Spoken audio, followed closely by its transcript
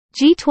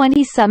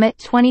G20 Summit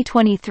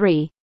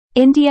 2023,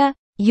 India,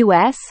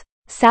 US,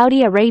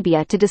 Saudi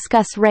Arabia to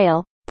discuss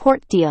rail,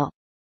 port deal.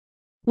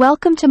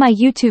 Welcome to my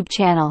YouTube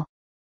channel.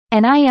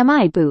 And I am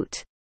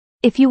iBoot.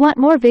 If you want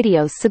more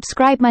videos,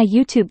 subscribe my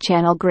YouTube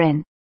channel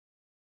Grin.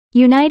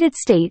 United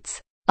States,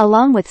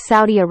 along with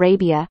Saudi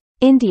Arabia,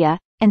 India,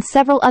 and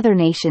several other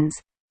nations,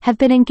 have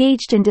been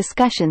engaged in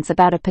discussions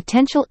about a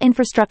potential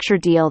infrastructure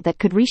deal that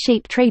could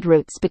reshape trade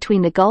routes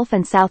between the Gulf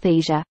and South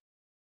Asia.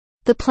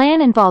 The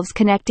plan involves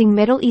connecting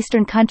Middle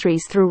Eastern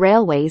countries through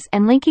railways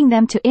and linking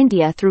them to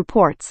India through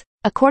ports,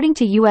 according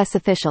to U.S.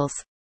 officials.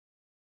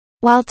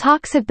 While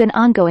talks have been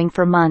ongoing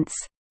for months,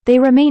 they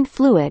remain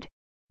fluid,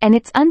 and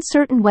it's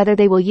uncertain whether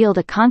they will yield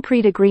a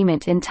concrete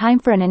agreement in time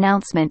for an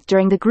announcement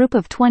during the Group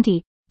of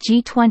 20,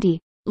 G20,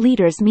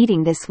 leaders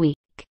meeting this week.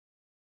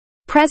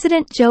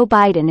 President Joe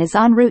Biden is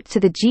en route to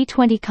the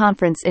G20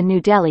 conference in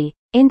New Delhi,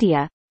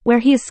 India, where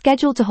he is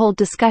scheduled to hold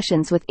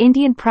discussions with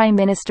Indian Prime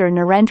Minister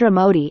Narendra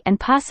Modi and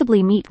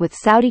possibly meet with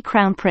Saudi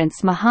Crown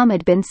Prince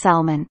Mohammed bin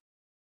Salman.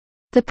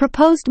 The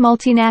proposed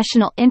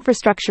multinational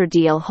infrastructure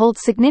deal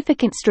holds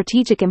significant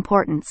strategic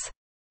importance.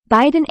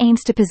 Biden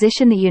aims to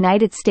position the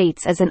United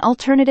States as an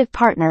alternative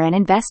partner and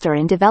investor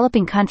in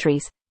developing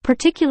countries,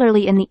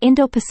 particularly in the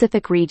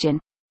Indo-Pacific region,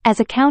 as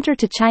a counter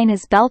to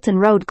China's Belt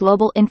and Road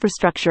Global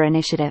Infrastructure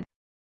Initiative.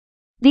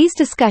 These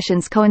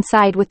discussions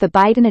coincide with the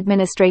Biden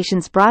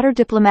administration's broader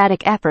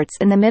diplomatic efforts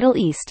in the Middle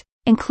East,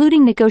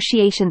 including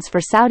negotiations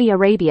for Saudi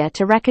Arabia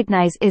to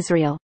recognize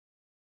Israel.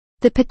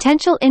 The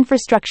potential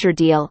infrastructure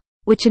deal,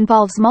 which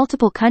involves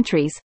multiple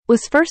countries,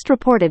 was first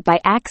reported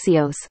by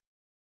Axios.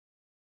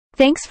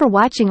 Thanks for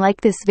watching. Like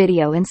this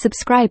video and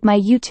subscribe my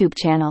YouTube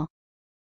channel.